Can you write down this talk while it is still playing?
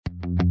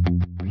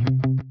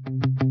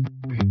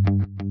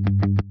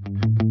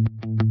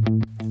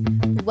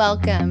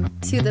Welcome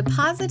to the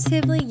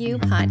Positively You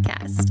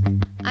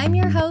podcast. I'm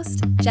your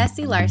host,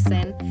 Jessie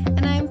Larson,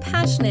 and I'm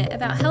passionate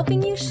about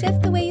helping you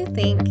shift the way you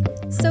think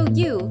so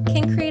you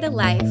can create a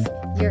life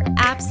you're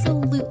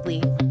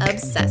absolutely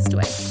obsessed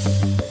with.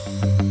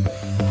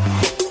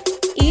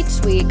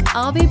 Each week,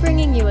 I'll be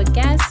bringing you a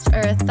guest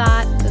or a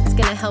thought that's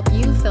going to help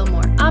you feel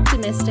more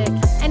optimistic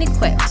and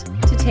equipped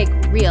to take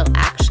real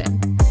action.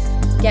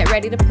 Get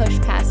ready to push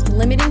past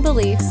limiting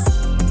beliefs,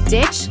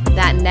 ditch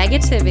that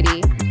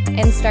negativity,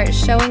 and start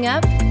showing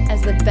up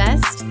as the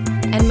best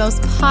and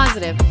most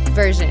positive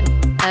version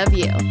of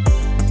you.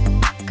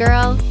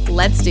 Girl,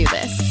 let's do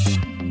this.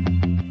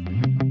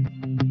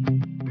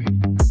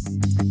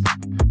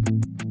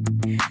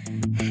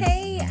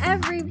 Hey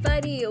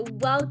everybody,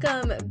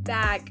 welcome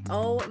back.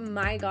 Oh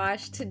my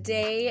gosh,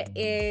 today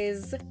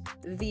is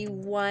the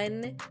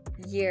 1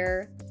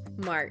 year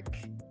mark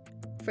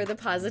for the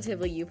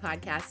Positively You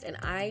podcast, and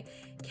I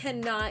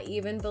cannot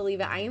even believe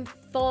it. I am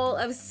full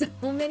of so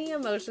many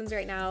emotions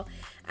right now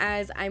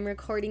as I'm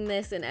recording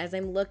this and as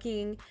I'm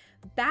looking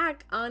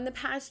back on the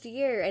past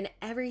year and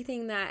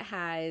everything that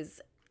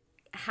has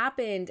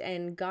happened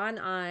and gone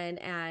on.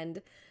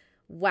 And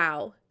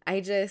wow,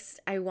 I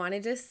want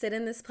to just sit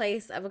in this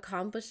place of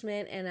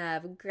accomplishment and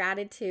of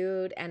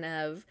gratitude and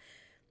of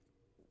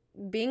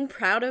being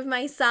proud of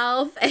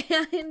myself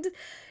and,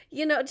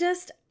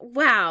 just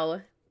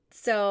wow.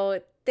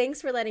 So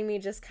thanks for letting me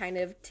just kind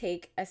of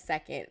take a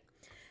second.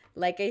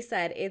 Like I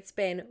said, it's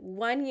been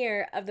 1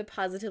 year of the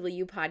Positively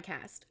You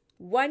podcast.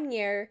 1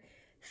 year,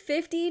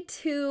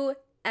 52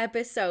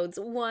 episodes,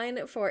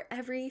 one for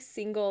every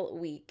single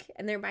week.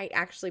 And there might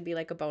actually be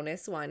like a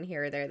bonus one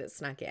here or there that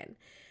snuck in.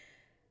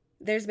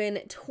 There's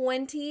been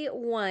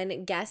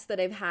 21 guests that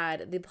I've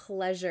had the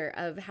pleasure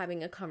of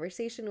having a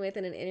conversation with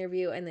in an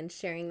interview and then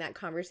sharing that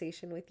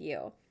conversation with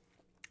you.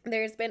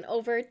 There's been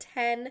over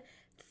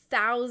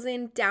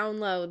 10,000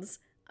 downloads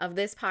of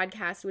this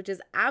podcast, which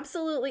is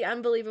absolutely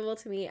unbelievable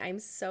to me. I'm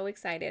so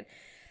excited.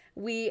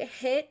 We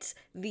hit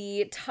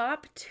the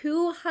top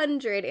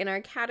 200 in our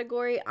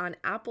category on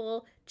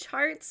Apple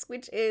charts,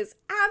 which is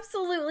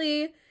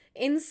absolutely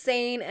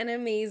insane and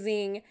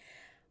amazing.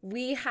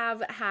 We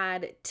have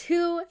had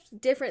 2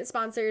 different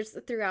sponsors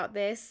throughout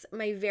this.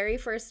 My very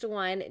first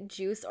one,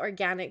 Juice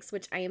Organics,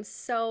 which I am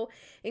so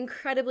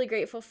incredibly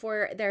grateful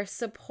for their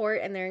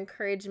support and their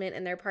encouragement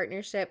and their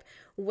partnership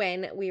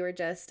when we were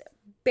just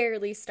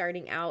barely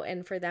starting out,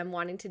 and for them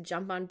wanting to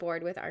jump on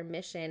board with our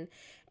mission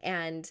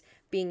and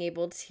being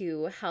able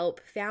to help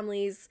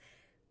families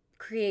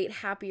create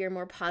happier,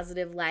 more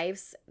positive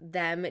lives,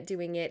 them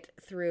doing it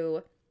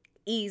through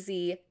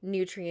easy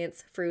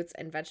nutrients, fruits,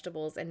 and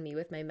vegetables, and me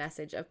with my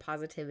message of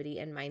positivity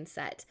and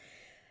mindset.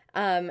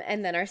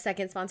 And then our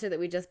second sponsor that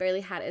we just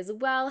barely had as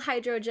well,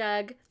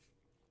 HydroJug,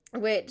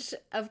 which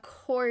of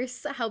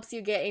course helps you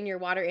get in your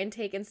water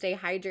intake and stay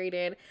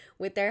hydrated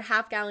with their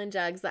half-gallon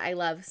jugs that I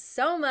love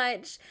so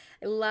much.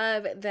 I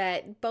love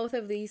that both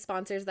of these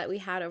sponsors that we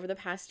had over the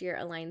past year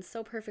align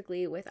so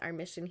perfectly with our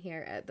mission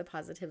here at the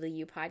Positively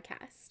You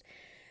podcast.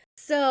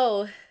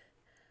 So,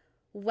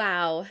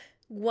 wow.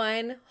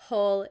 1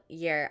 whole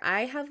year.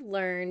 I have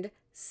learned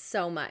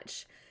so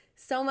much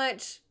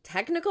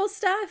technical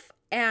stuff.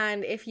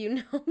 And if you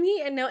know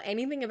me and know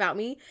anything about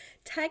me,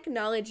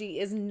 technology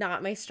is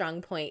not my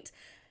strong point.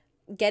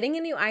 Getting a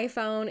new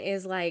iPhone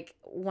is like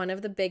one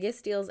of the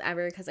biggest deals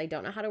ever because I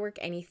don't know how to work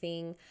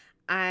anything.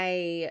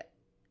 I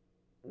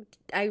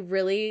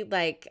really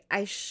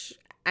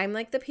I'm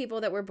like the people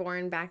that were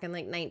born back in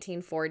like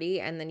 1940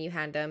 and then you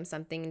hand them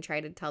something and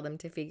try to tell them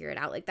to figure it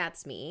out. Like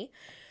that's me.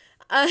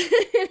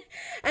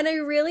 And I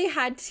really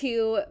had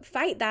to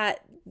fight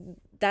that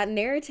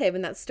narrative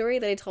and that story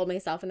that I told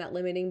myself and that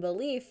limiting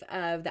belief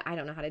of that I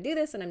don't know how to do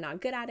this and I'm not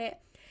good at it.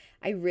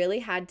 I really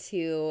had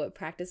to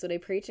practice what I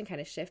preach and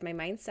kind of shift my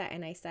mindset.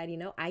 And I said,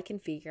 I can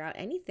figure out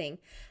anything.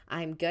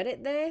 I'm good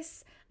at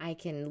this. I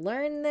can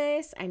learn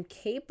this. I'm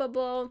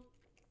capable.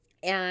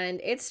 And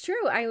it's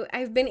true.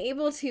 I've been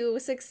able to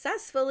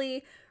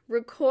successfully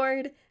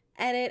record,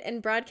 edit,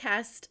 and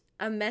broadcast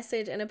a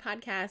message and a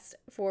podcast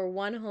for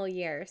 1 whole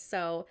year.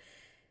 So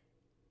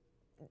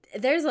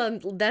there's a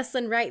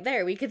lesson right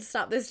there. We could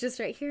stop this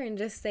just right here and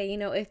just say,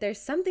 if there's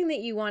something that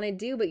you want to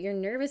do, but you're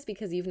nervous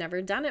because you've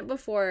never done it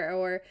before,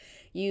 or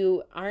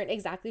you aren't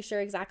exactly sure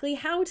exactly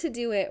how to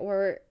do it,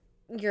 or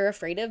you're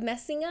afraid of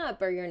messing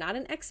up, or you're not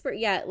an expert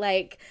yet,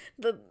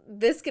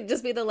 this could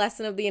just be the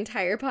lesson of the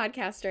entire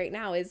podcast right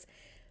now is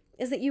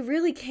that you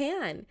really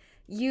can.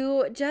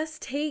 You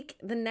just take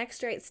the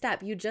next right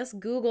step. You just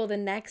Google the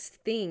next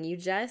thing. You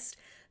just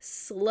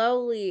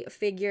slowly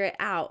figure it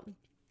out.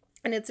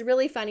 And it's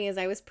really funny, as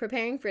I was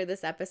preparing for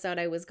this episode,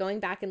 I was going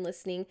back and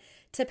listening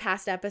to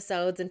past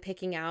episodes and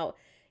picking out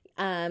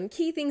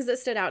key things that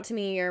stood out to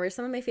me or were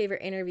some of my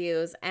favorite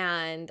interviews.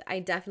 And I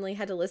definitely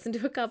had to listen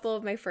to a couple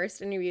of my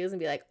first interviews and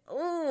be like,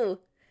 oh,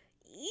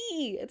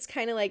 it's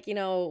kind of like,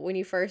 when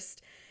you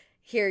first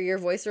hear your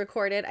voice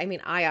recorded. I mean,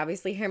 I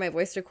obviously hear my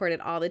voice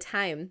recorded all the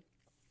time.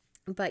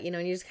 But, you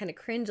just kind of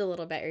cringe a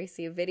little bit, or you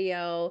see a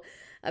video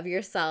of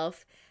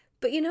yourself.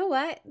 But you know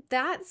what?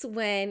 That's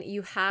when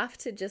you have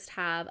to just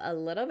have a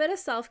little bit of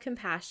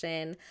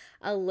self-compassion,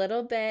 a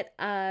little bit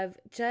of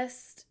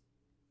just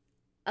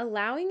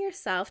allowing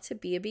yourself to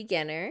be a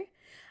beginner,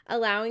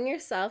 allowing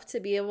yourself to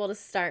be able to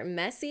start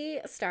messy,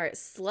 start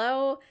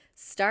slow,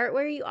 start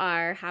where you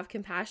are, have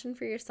compassion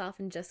for yourself,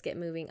 and just get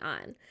moving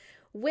on.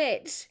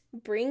 Which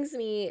brings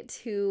me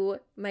to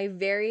my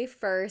very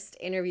first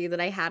interview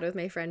that I had with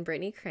my friend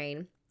Brittany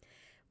Crane.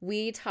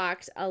 We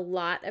talked a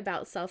lot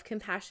about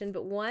self-compassion,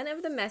 but one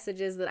of the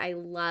messages that I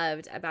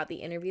loved about the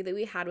interview that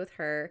we had with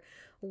her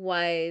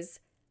was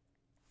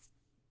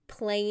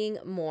playing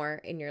more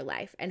in your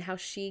life, and how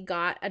she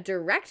got a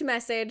direct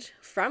message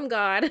from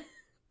God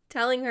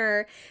telling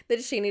her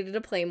that she needed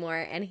to play more.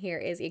 And here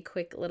is a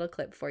quick little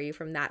clip for you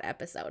from that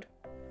episode.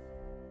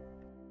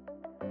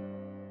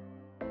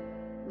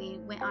 We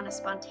went on a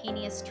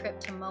spontaneous trip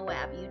to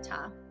Moab,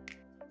 Utah.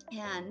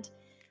 And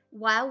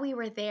while we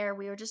were there,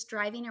 we were just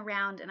driving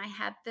around, and I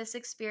had this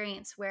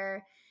experience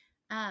where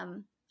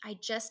I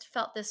just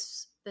felt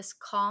this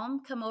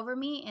calm come over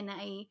me, and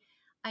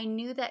I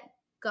knew that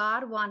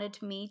God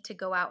wanted me to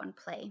go out and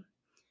play.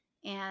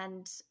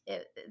 And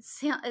it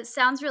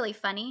sounds really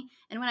funny.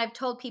 And when I've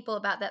told people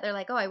about that, they're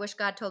like, "Oh, I wish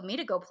God told me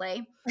to go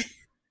play."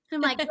 I'm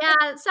like, "Yeah,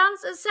 it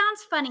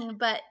sounds funny,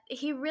 but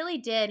he really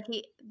did.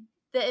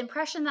 The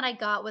impression that I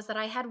got was that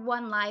I had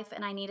one life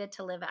and I needed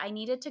to live it. I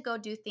needed to go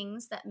do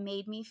things that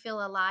made me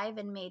feel alive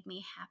and made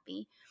me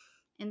happy."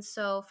 And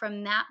so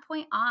from that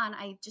point on,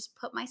 I just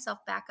put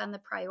myself back on the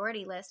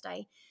priority list.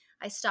 I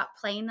stopped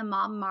playing the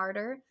mom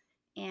martyr.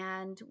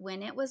 And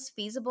when it was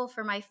feasible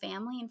for my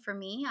family and for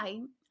me,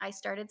 I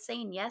started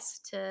saying yes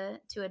to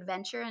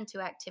adventure and to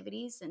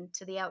activities and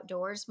to the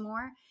outdoors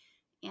more.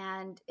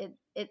 And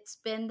it's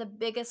been the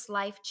biggest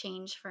life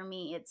change for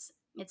me.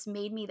 It's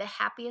made me the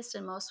happiest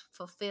and most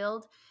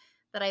fulfilled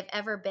that I've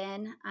ever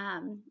been.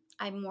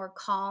 I'm more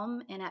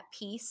calm and at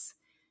peace,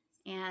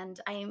 and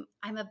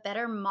I'm a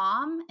better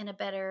mom and a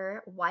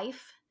better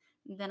wife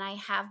than I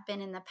have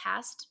been in the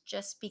past,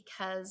 just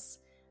because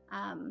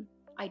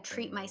I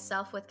treat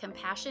myself with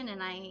compassion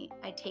and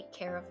I take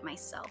care of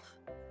myself.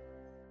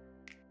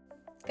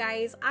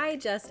 Guys, I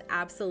just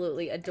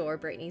absolutely adore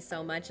Brittany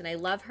so much, and I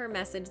love her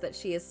message that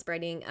she is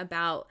spreading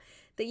about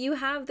that you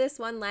have this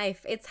one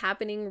life. It's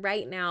happening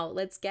right now.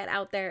 Let's get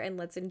out there and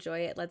let's enjoy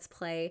it. Let's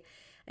play.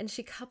 And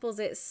she couples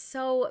it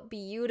so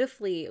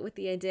beautifully with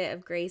the idea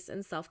of grace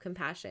and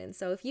self-compassion.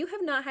 So if you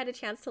have not had a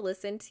chance to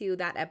listen to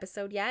that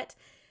episode yet,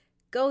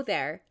 go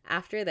there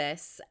after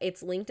this.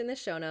 It's linked in the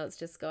show notes.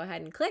 Just go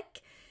ahead and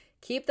click.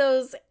 Keep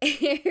those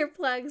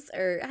earplugs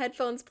or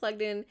headphones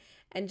plugged in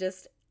and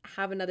just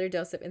have another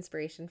dose of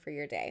inspiration for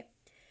your day.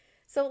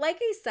 So like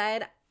I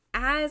said,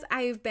 as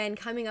I've been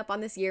coming up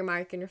on this year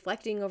mark and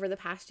reflecting over the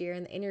past year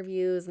and the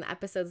interviews and the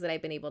episodes that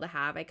I've been able to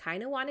have, I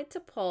kind of wanted to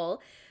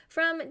pull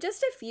from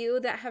just a few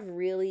that have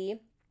really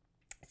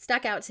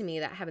stuck out to me,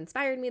 that have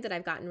inspired me, that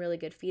I've gotten really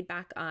good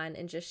feedback on,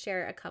 and just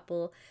share a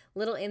couple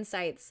little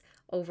insights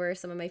over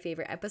some of my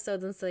favorite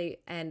episodes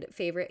and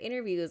favorite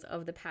interviews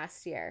of the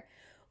past year.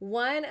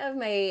 One of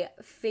my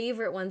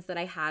favorite ones that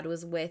I had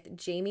was with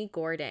Jamie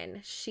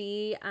Gordon.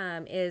 She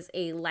is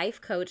a life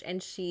coach,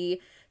 and she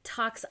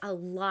talks a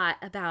lot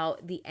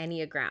about the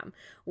Enneagram,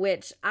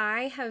 which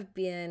I have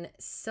been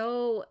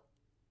so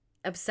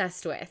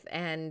obsessed with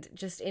and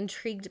just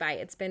intrigued by.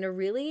 It's been a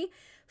really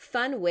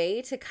fun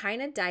way to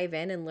kind of dive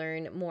in and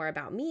learn more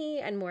about me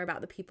and more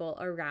about the people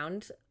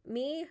around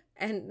me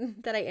and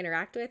that I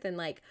interact with, and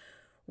like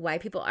why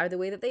people are the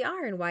way that they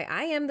are and why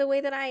I am the way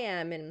that I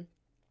am, and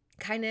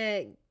kind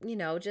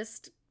of,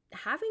 just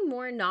having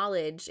more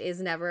knowledge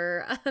is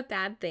never a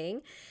bad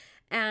thing.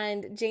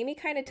 And Jamie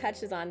kind of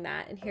touches on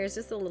that. And here's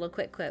just a little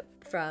quick clip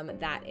from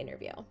that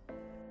interview.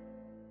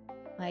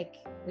 Like,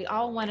 we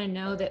all want to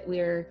know that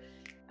we're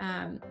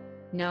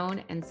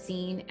known and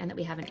seen and that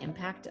we have an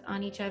impact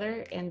on each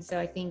other. And so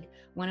I think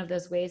one of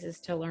those ways is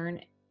to learn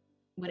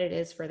what it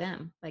is for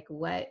them, like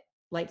what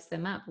lights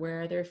them up,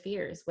 where are their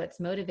fears, what's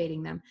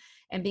motivating them,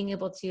 and being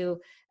able to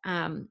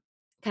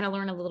kind of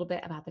learn a little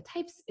bit about the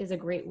types is a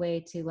great way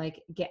to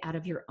like get out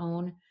of your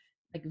own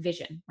like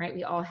vision, right?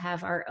 We all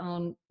have our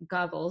own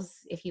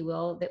goggles, if you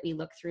will, that we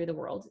look through the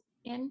world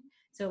in.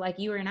 So like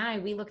you and I,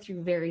 we look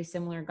through very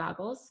similar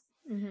goggles.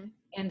 Mm-hmm.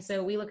 And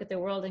so we look at the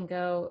world and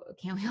go,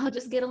 can't we all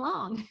just get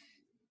along?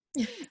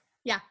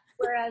 Yeah.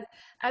 Whereas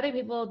other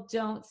people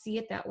don't see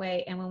it that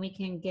way. And when we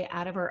can get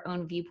out of our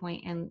own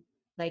viewpoint and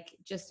like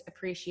just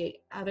appreciate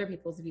other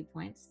people's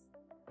viewpoints,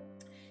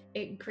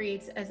 it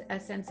creates a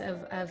sense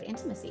of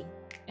intimacy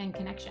and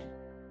connection.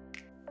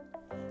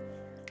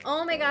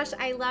 Oh my gosh,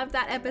 I love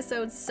that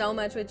episode so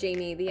much with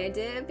Jamie. The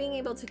idea of being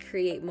able to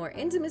create more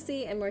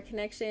intimacy and more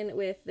connection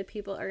with the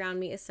people around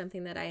me is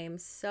something that I am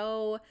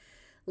so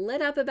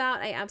lit up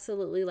about. I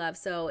absolutely love.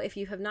 So if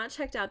you have not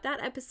checked out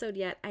that episode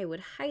yet, I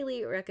would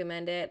highly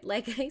recommend it.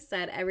 Like I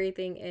said,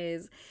 everything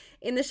is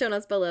in the show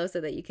notes below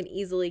so that you can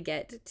easily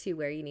get to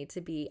where you need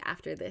to be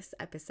after this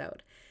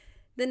episode.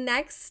 The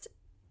next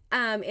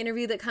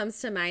interview that comes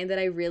to mind that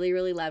I really,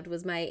 really loved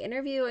was my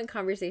interview and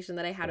conversation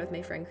that I had with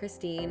my friend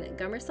Christine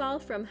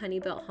Gummersall from Honey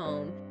Built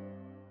Home.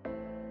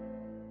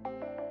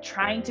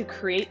 Trying to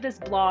create this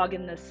blog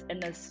and this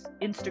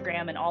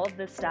Instagram and all of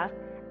this stuff,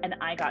 and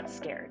I got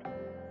scared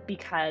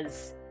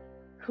because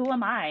who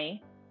am I,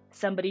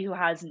 somebody who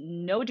has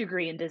no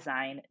degree in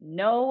design,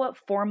 no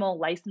formal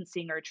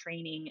licensing or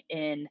training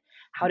in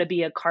how to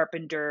be a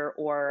carpenter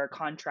or a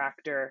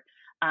contractor.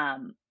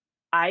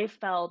 I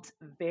felt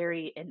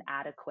very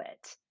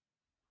inadequate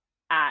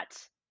at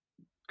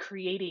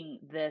creating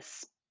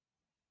this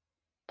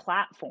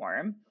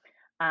platform,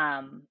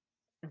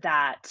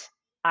 that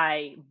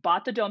I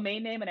bought the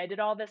domain name and I did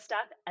all this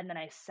stuff. And then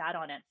I sat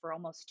on it for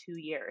almost 2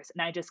 years,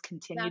 and I just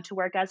continued to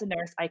work as a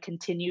nurse. I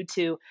continued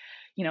to,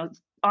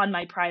 on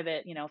my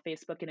private,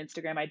 Facebook and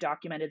Instagram, I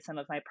documented some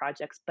of my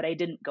projects, but I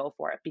didn't go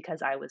for it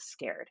because I was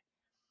scared.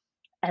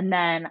 And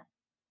then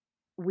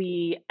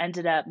we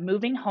ended up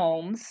moving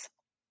homes.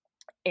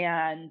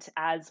 And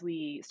as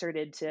we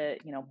started to,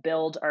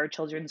 build our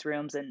children's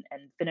rooms and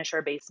finish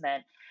our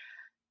basement,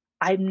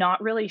 I'm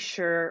not really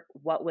sure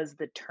what was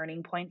the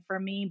turning point for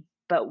me,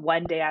 but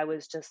one day I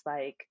was just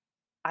like,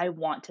 I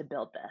want to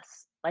build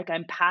this. Like,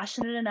 I'm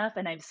passionate enough,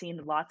 and I've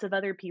seen lots of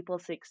other people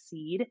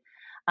succeed,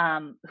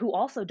 who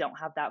also don't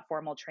have that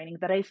formal training,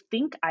 that I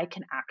think I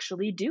can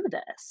actually do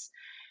this.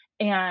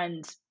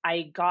 And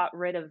I got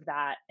rid of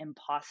that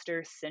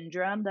imposter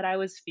syndrome that I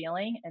was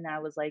feeling. And I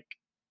was like,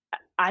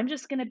 I'm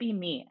just going to be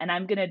me, and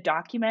I'm going to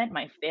document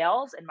my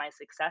fails and my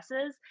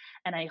successes.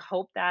 And I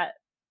hope that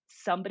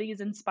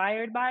somebody's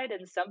inspired by it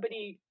and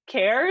somebody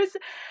cares.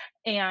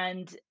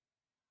 And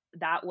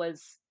that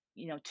was,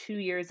 2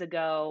 years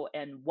ago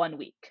and 1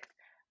 week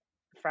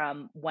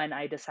from when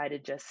I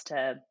decided just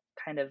to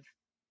kind of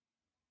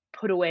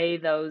put away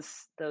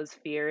those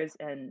fears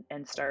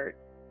and start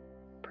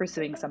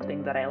pursuing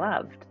something that I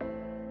loved.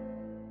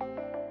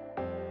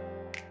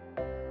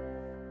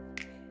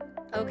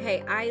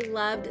 Okay, I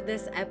loved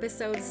this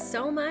episode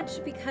so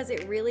much because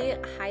it really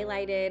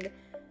highlighted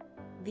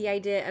the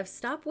idea of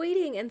stop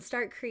waiting and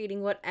start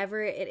creating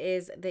whatever it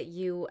is that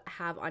you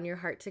have on your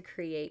heart to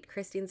create.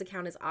 Christine's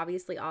account is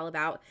obviously all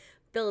about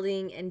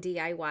building and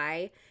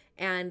DIY.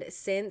 And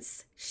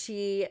since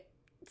she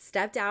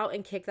stepped out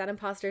and kicked that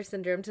imposter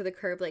syndrome to the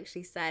curb, like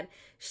she said,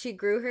 she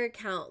grew her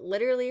account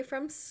literally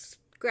from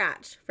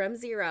scratch, from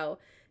zero,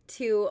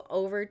 to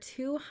over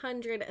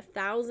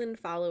 200,000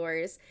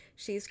 followers.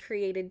 She's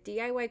created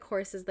DIY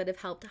courses that have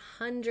helped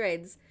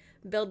hundreds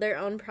build their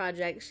own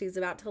project. She's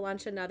about to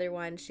launch another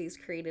one. She's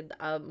created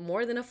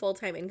more than a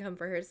full-time income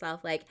for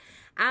herself. Like,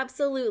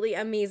 absolutely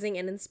amazing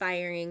and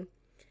inspiring.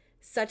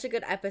 Such a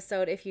good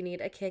episode if you need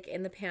a kick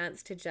in the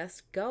pants to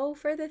just go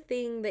for the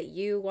thing that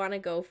you want to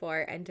go for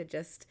and to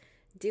just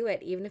do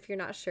it, even if you're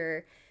not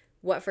sure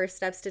what first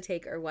steps to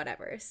take or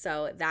whatever.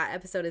 So that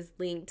episode is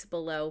linked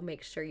below.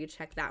 Make sure you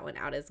check that one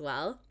out as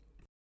well.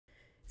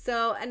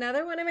 So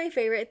another one of my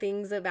favorite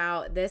things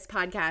about this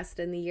podcast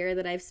and the year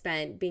that I've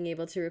spent being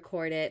able to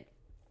record it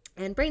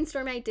and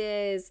brainstorm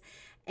ideas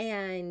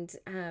and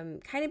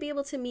kind of be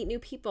able to meet new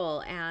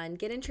people and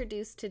get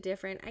introduced to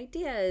different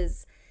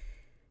ideas.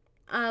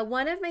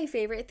 One of my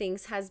favorite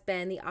things has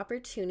been the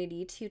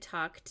opportunity to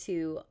talk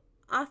to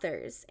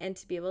authors and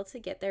to be able to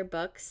get their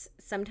books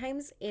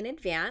sometimes in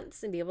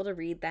advance and be able to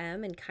read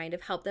them and kind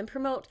of help them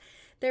promote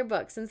their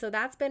books. And so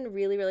that's been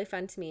really, really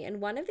fun to me. And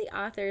one of the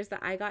authors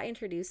that I got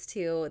introduced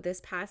to this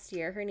past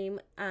year, her name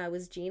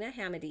was Gina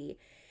Hamady.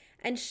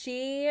 And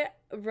she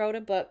wrote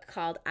a book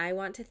called I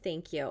Want to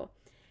Thank You.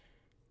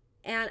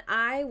 And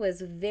I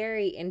was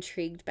very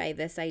intrigued by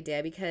this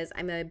idea because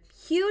I'm a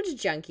huge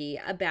junkie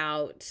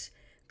about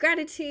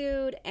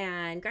gratitude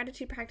and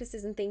gratitude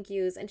practices and thank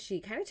yous. And she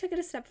kind of took it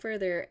a step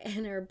further.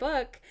 In her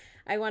book,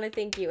 I Want to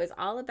Thank You, is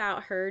all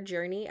about her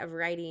journey of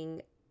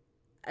writing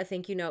a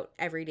thank you note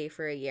every day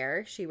for a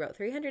year. She wrote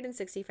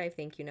 365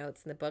 thank you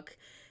notes, and the book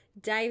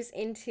dives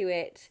into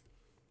it.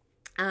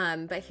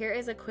 But here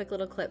is a quick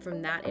little clip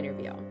from that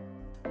interview.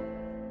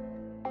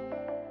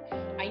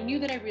 I knew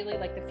that I really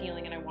liked the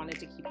feeling and I wanted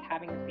to keep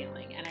having the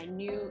feeling. And I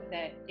knew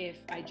that if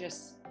I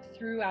just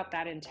threw out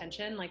that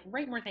intention, like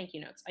write more thank you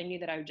notes, I knew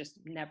that I would just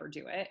never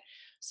do it.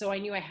 So I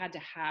knew I had to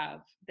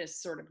have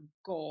this sort of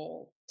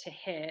goal to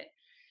hit.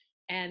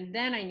 And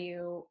then I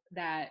knew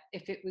that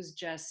if it was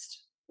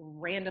just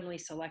randomly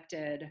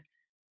selected,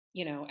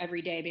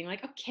 every day being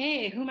like,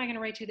 okay, who am I going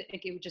to write to?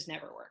 It would just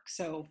never work.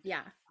 So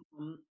yeah.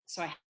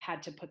 So I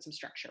had to put some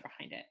structure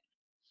behind it.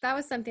 That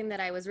was something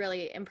that I was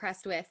really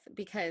impressed with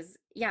because,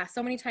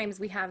 so many times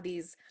we have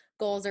these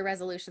goals or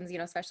resolutions,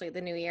 especially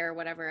the new year or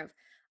whatever, of,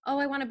 oh,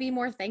 I want to be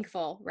more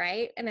thankful,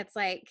 right? And it's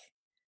like,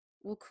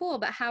 well, cool,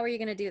 but how are you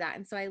going to do that?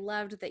 And so I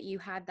loved that you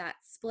had that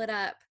split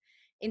up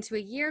into a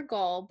year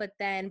goal, but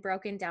then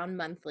broken down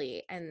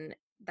monthly. And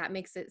that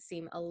makes it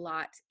seem a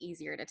lot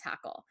easier to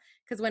tackle.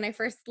 Because when I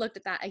first looked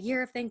at that, a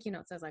year of thank you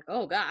notes, I was like,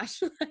 oh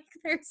gosh, like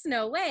there's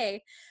no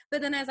way.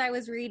 But then as I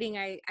was reading,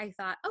 I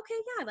thought, okay,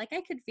 yeah, like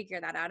I could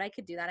figure that out. I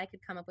could do that. I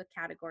could come up with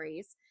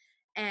categories.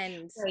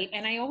 And right.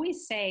 And I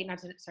always say, not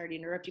to, sorry to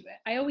interrupt you,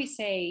 but I always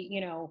say,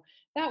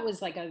 that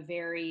was like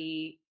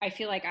I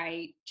feel like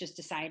I just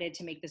decided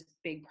to make this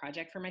big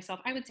project for myself.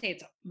 I would say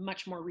it's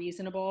much more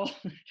reasonable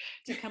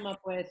to come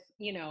up with,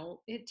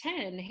 hit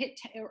 10,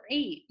 or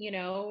 8,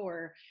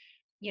 or,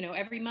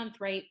 every month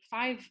write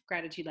 5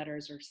 gratitude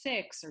letters or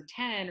 6 or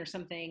 10 or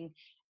something.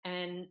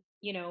 And,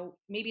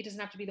 maybe it doesn't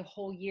have to be the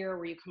whole year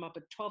where you come up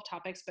with 12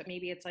 topics, but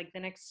maybe it's like the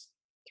next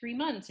 3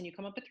 months and you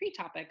come up with 3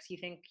 topics. You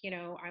think,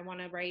 I want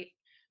to write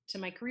to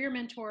my career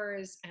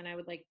mentors, and I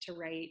would like to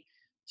write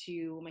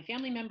to my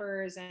family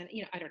members, and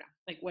I don't know,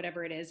 like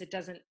whatever it is. It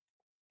doesn't,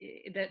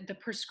 the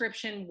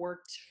prescription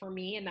worked for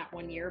me in that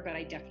 1 year, but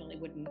I definitely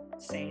wouldn't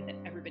say that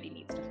everybody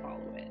needs to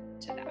follow it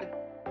to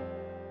that.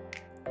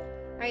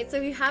 All right, so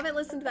if you haven't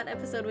listened to that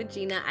episode with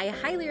Gina, I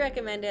highly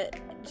recommend it.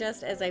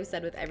 Just as I've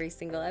said with every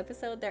single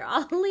episode, they're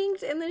all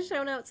linked in the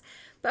show notes.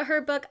 But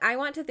her book, I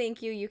Want to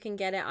Thank You, you can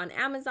get it on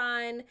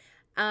Amazon.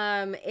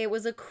 It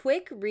was a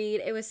quick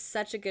read. It was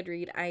such a good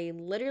read. I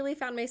literally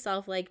found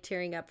myself like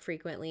tearing up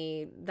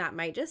frequently. That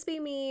might just be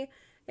me.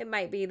 It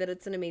might be that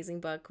it's an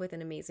amazing book with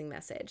an amazing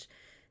message.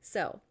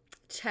 So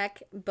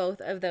check both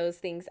of those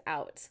things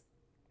out.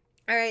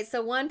 All right,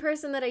 so one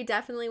person that I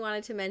definitely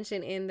wanted to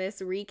mention in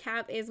this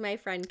recap is my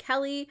friend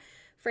Kelly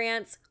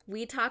France.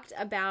 We talked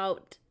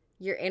about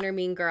your inner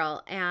mean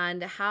girl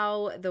and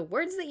how the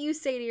words that you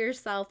say to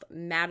yourself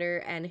matter,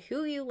 and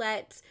who you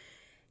let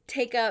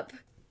take up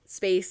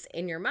space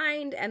in your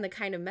mind, and the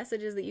kind of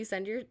messages that you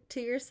send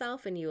to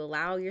yourself and you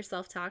allow your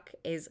self-talk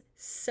is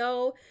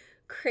so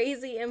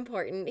crazy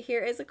important.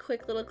 Here is a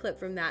quick little clip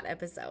from that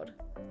episode.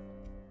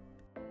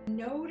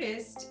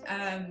 Noticed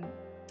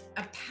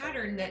a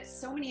pattern that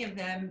so many of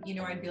them,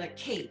 I'd be like,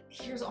 Kate,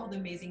 here's all the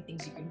amazing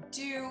things you can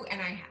do.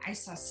 And I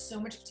saw so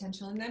much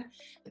potential in them,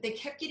 but they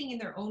kept getting in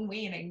their own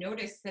way. And I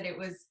noticed that it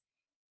was,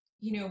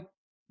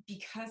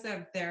 because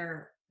of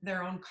their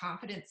own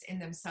confidence in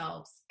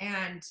themselves.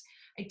 And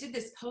I did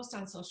this post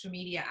on social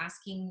media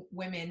asking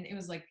women, it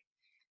was like,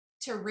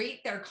 to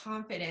rate their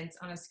confidence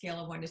on a scale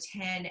of 1 to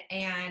 10.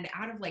 And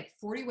out of like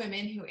 40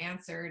 women who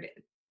answered,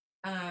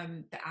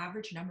 the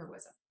average number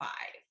was a 5.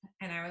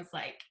 And I was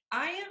like,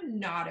 I am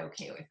not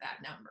okay with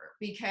that number,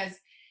 because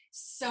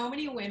so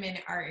many women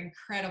are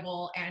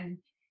incredible and,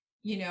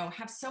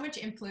 have so much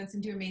influence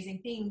and do amazing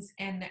things.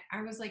 And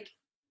I was like,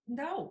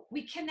 no,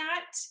 we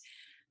cannot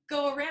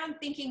go around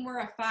thinking we're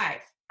a 5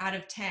 out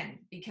of 10,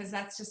 because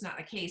that's just not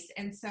the case.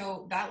 And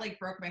so that like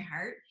broke my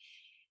heart.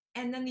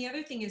 And then the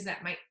other thing is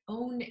that my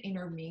own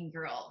inner mean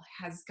girl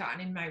has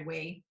gotten in my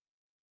way,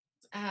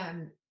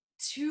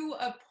 to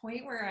a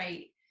point where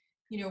I,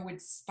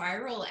 would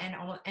spiral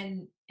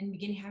and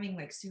begin having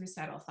like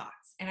suicidal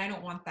thoughts. And I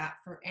don't want that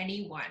for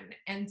anyone.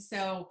 And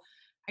so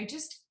I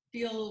just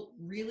feel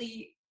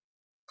really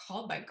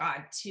called by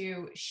God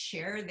to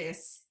share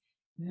this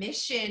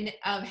mission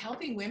of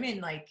helping women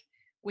like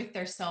with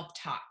their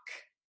self-talk.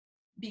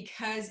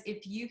 Because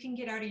if you can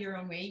get out of your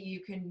own way,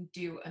 you can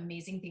do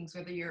amazing things,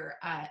 whether you're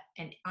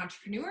an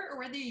entrepreneur or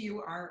whether you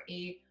are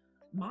a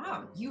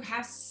mom. You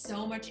have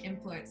so much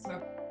influence.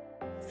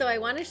 So I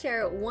want to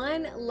share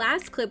one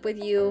last clip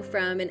with you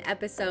from an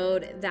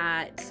episode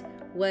that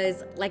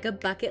was like a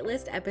bucket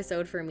list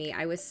episode for me.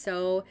 I was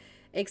so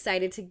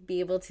excited to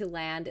be able to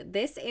land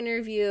this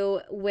interview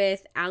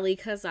with Ali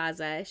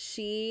Kazaza.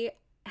 She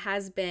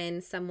has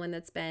been someone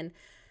that's been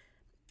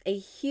a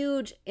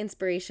huge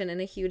inspiration and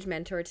a huge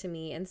mentor to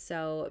me. And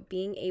so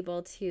being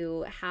able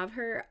to have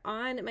her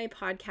on my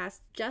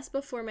podcast just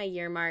before my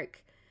year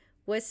mark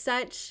was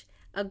such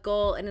a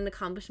goal and an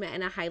accomplishment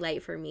and a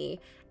highlight for me.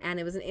 And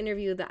it was an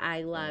interview that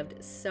I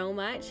loved so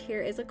much.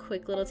 Here is a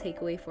quick little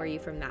takeaway for you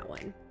from that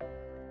one.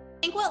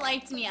 I think what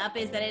lights me up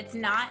is that it's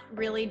not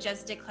really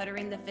just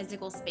decluttering the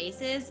physical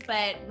spaces,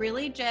 but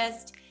really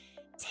just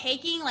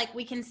taking, like,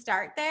 we can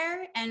start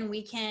there and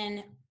we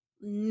can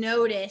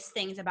notice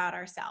things about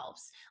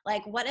ourselves.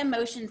 Like, what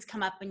emotions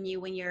come up in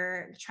you when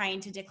you're trying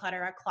to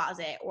declutter a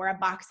closet or a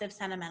box of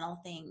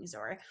sentimental things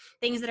or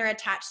things that are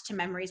attached to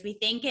memories. We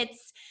think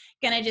it's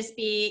going to just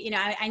be,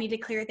 I need to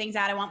clear things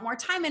out. I want more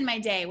time in my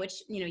day, which,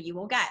 you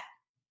will get.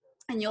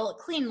 And you'll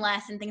clean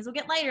less and things will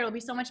get lighter. It'll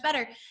be so much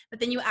better. But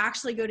then you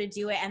actually go to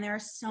do it. And there are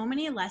so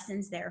many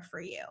lessons there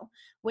for you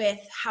with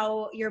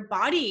how your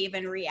body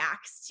even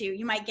reacts to,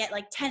 you might get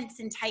like tense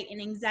and tight and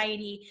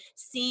anxiety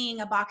seeing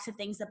a box of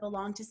things that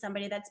belong to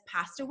somebody that's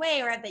passed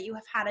away or that you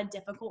have had a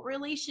difficult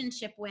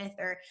relationship with,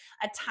 or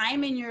a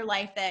time in your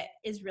life that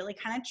is really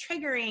kind of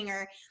triggering,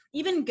 or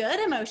even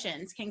good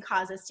emotions can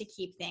cause us to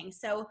keep things.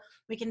 So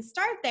we can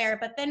start there,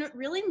 but then it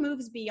really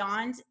moves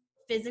beyond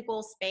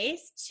physical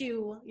space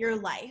to your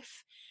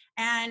life,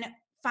 and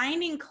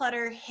finding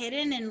clutter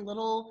hidden in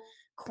little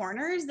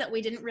corners that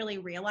we didn't really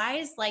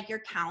realize, like your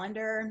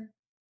calendar,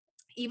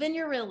 even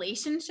your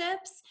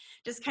relationships,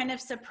 just kind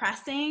of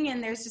suppressing,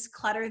 and there's just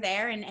clutter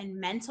there, and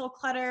mental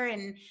clutter.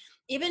 And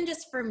even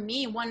just for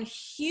me, one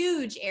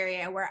huge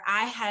area where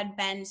I had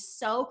been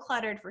so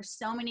cluttered for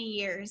so many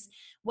years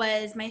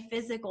was my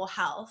physical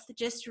health,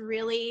 just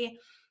really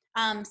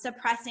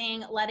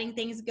suppressing, letting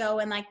things go.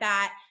 And like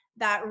that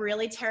that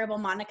really terrible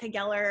Monica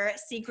Geller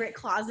secret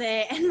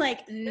closet and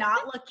like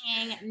not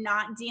looking,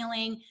 not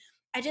dealing.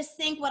 I just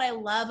think what I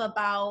love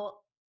about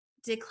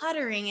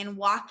decluttering and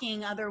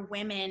walking other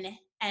women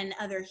and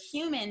other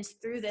humans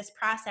through this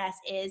process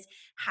is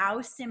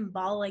how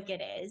symbolic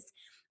it is.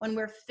 When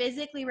we're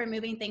physically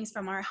removing things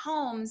from our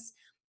homes,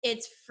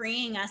 it's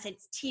freeing us,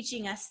 it's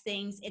teaching us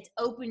things, it's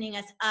opening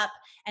us up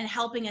and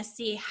helping us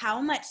see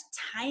how much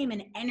time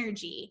and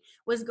energy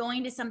was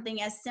going to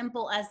something as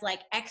simple as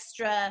like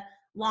extra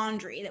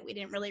laundry that we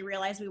didn't really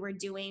realize we were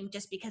doing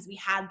just because we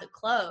had the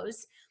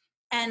clothes,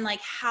 and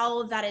like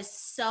how that is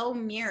so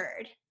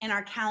mirrored in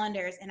our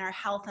calendars, in our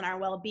health and our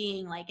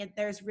well-being. Like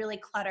there's really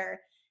clutter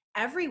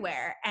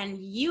everywhere, and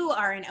you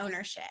are in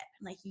ownership.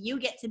 Like you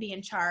get to be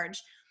in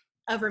charge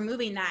of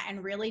removing that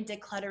and really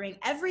decluttering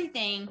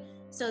everything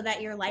so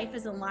that your life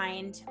is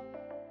aligned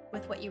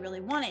with what you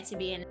really want it to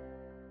be. And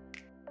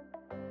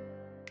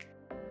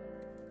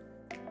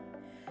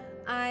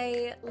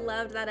I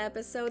loved that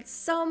episode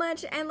so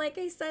much. And like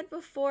I said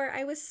before,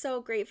 I was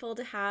so grateful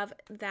to have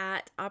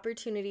that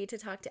opportunity to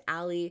talk to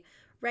Allie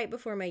right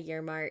before my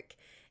year mark.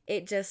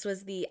 It just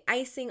was the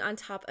icing on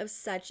top of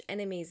such an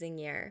amazing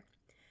year.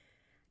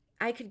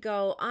 I could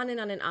go on and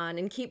on and on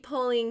and keep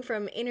pulling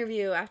from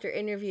interview after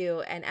interview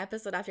and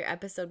episode after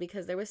episode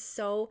because there was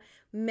so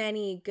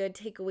many good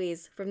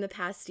takeaways from the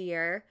past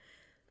year.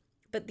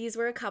 But these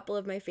were a couple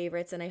of my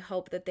favorites, and I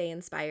hope that they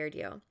inspired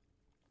you.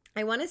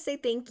 I want to say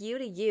thank you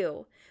to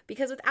you,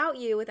 because without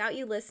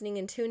you listening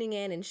and tuning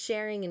in and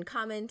sharing and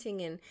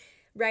commenting and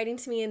writing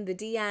to me in the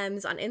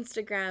DMs on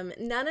Instagram,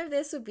 none of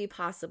this would be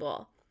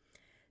possible.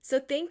 So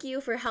thank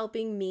you for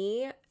helping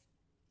me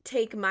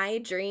take my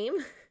dream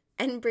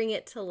and bring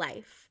it to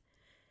life.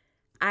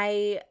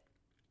 I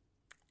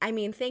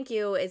mean, thank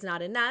you is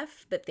not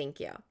enough, but thank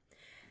you.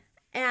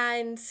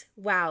 And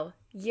wow,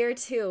 year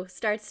 2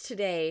 starts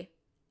today,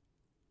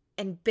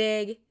 and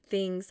big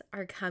things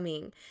are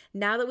coming.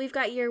 Now that we've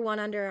got year 1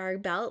 under our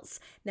belts,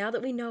 now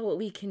that we know what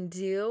we can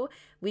do,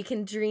 we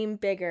can dream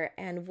bigger,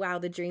 and wow,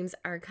 the dreams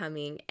are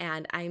coming.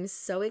 And I'm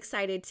so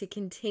excited to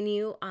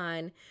continue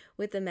on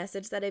with the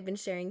message that I've been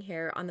sharing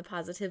here on the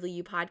Positively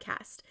You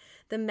podcast.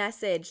 The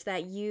message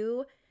that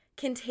you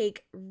can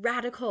take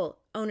radical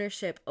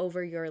ownership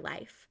over your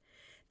life.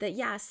 That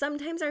yeah,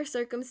 sometimes our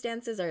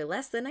circumstances are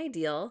less than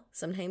ideal.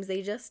 Sometimes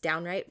they just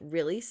downright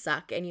really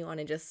suck and you want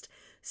to just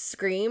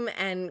scream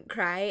and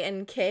cry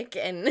and kick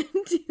and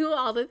do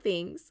all the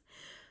things.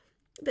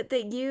 But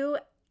that you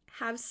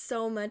have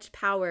so much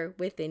power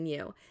within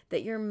you,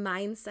 that your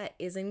mindset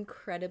is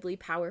incredibly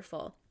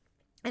powerful.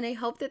 And I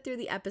hope that through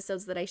the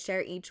episodes that I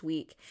share each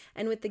week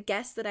and with the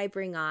guests that I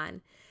bring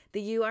on,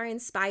 that you are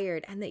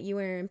inspired and that you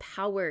are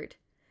empowered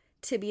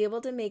to be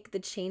able to make the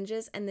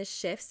changes and the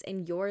shifts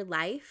in your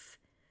life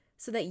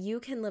so that you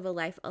can live a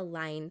life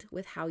aligned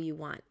with how you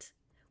want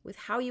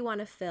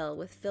to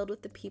feel, filled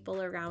with the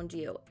people around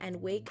you,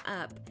 and wake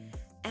up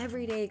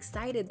every day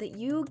excited that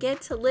you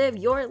get to live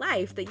your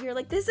life, that you're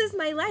like, this is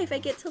my life. I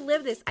get to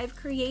live this. I've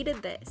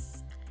created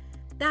this.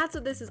 That's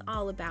what this is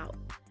all about.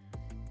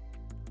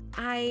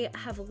 I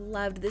have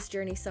loved this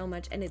journey so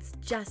much, and it's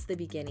just the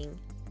beginning.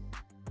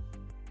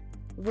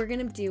 We're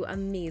going to do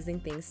amazing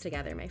things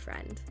together, my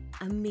friend.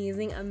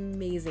 Amazing,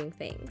 amazing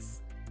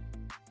things.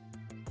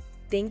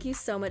 Thank you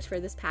so much for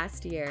this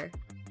past year.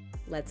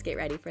 Let's get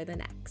ready for the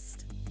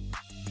next.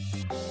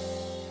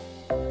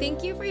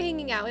 Thank you for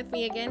hanging out with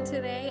me again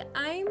today.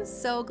 I'm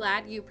so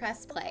glad you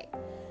pressed play.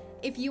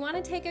 If you want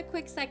to take a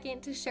quick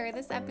second to share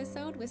this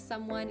episode with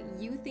someone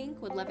you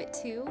think would love it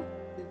too,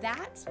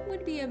 that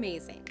would be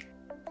amazing.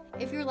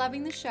 If you're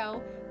loving the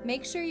show,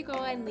 make sure you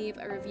go and leave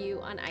a review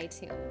on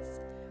iTunes.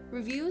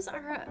 Reviews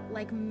are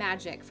like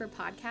magic for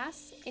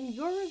podcasts, and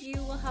your review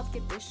will help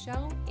get this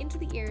show into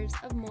the ears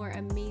of more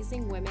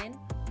amazing women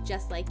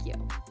just like you.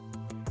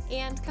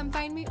 And come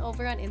find me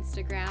over on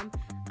Instagram.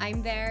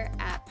 I'm there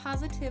at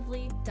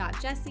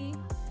positively.jessie,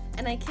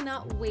 and I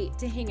cannot wait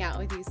to hang out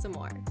with you some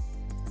more.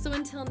 So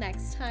until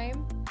next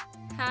time,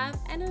 have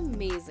an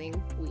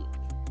amazing week.